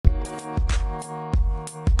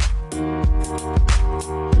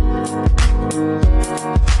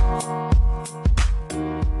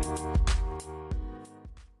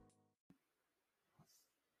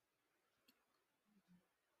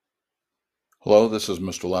Hello, this is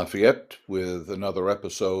Mr. Lafayette with another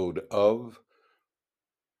episode of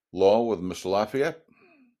Law with Mr. Lafayette.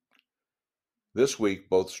 This week,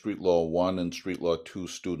 both Street Law 1 and Street Law 2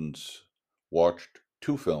 students watched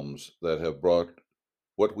two films that have brought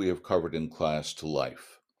what we have covered in class to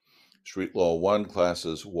life. Street Law 1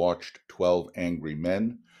 classes watched 12 Angry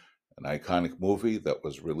Men, an iconic movie that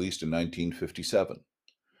was released in 1957.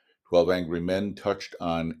 12 Angry Men touched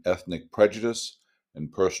on ethnic prejudice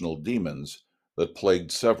and personal demons that plagued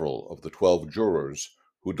several of the 12 jurors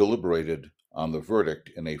who deliberated on the verdict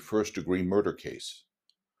in a first-degree murder case.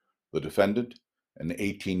 The defendant, an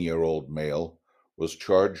 18-year-old male, was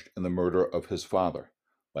charged in the murder of his father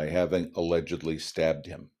by having allegedly stabbed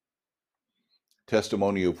him.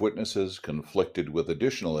 Testimony of witnesses conflicted with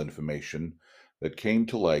additional information that came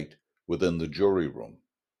to light within the jury room.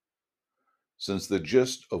 Since the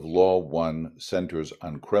gist of Law 1 centers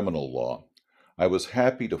on criminal law, I was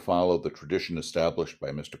happy to follow the tradition established by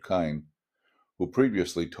Mr. Kine, who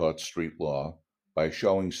previously taught street law, by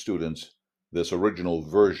showing students this original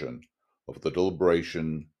version of the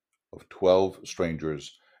deliberation of 12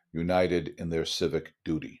 strangers united in their civic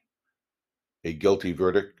duty. A guilty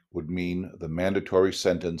verdict would mean the mandatory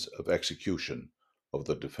sentence of execution of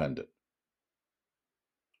the defendant.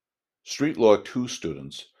 Street Law 2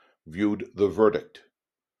 students viewed The Verdict,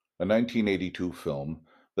 a 1982 film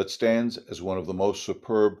that stands as one of the most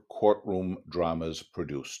superb courtroom dramas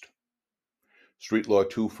produced. Street Law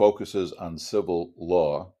 2 focuses on civil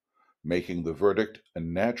law, making The Verdict a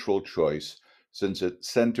natural choice since it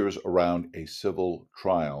centers around a civil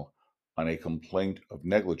trial on a complaint of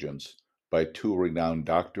negligence by two renowned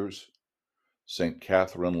doctors, St.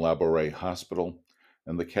 Catherine Labouré Hospital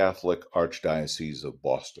and the Catholic Archdiocese of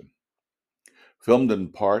Boston. Filmed in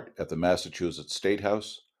part at the Massachusetts State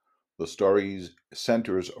House, the story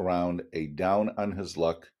centers around a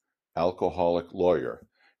down-on-his-luck alcoholic lawyer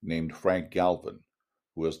named Frank Galvin,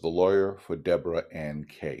 who is the lawyer for Deborah Ann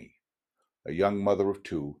Kay, a young mother of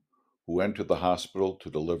two who entered the hospital to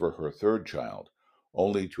deliver her third child,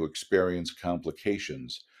 only to experience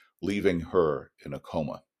complications, leaving her in a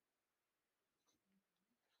coma.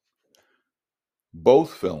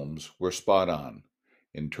 Both films were spot on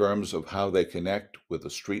in terms of how they connect with the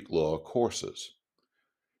street law courses.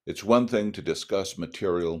 It's one thing to discuss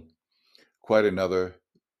material, quite another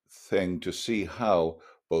thing to see how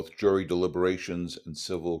both jury deliberations and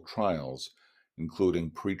civil trials, including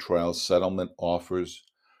pretrial settlement offers,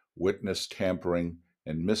 witness tampering,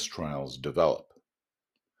 and mistrials, develop.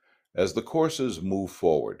 As the courses move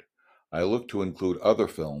forward, I look to include other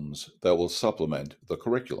films that will supplement the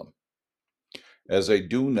curriculum. As a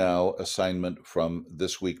Do Now assignment from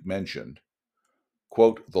this week mentioned,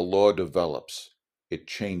 quote, "The law develops, it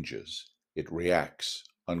changes, it reacts,"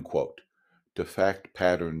 unquote, to fact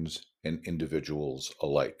patterns and individuals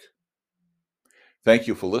alike. Thank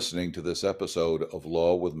you for listening to this episode of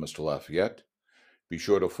Law with Mr. Lafayette. Be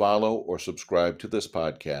sure to follow or subscribe to this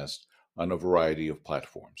podcast on a variety of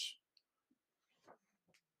platforms.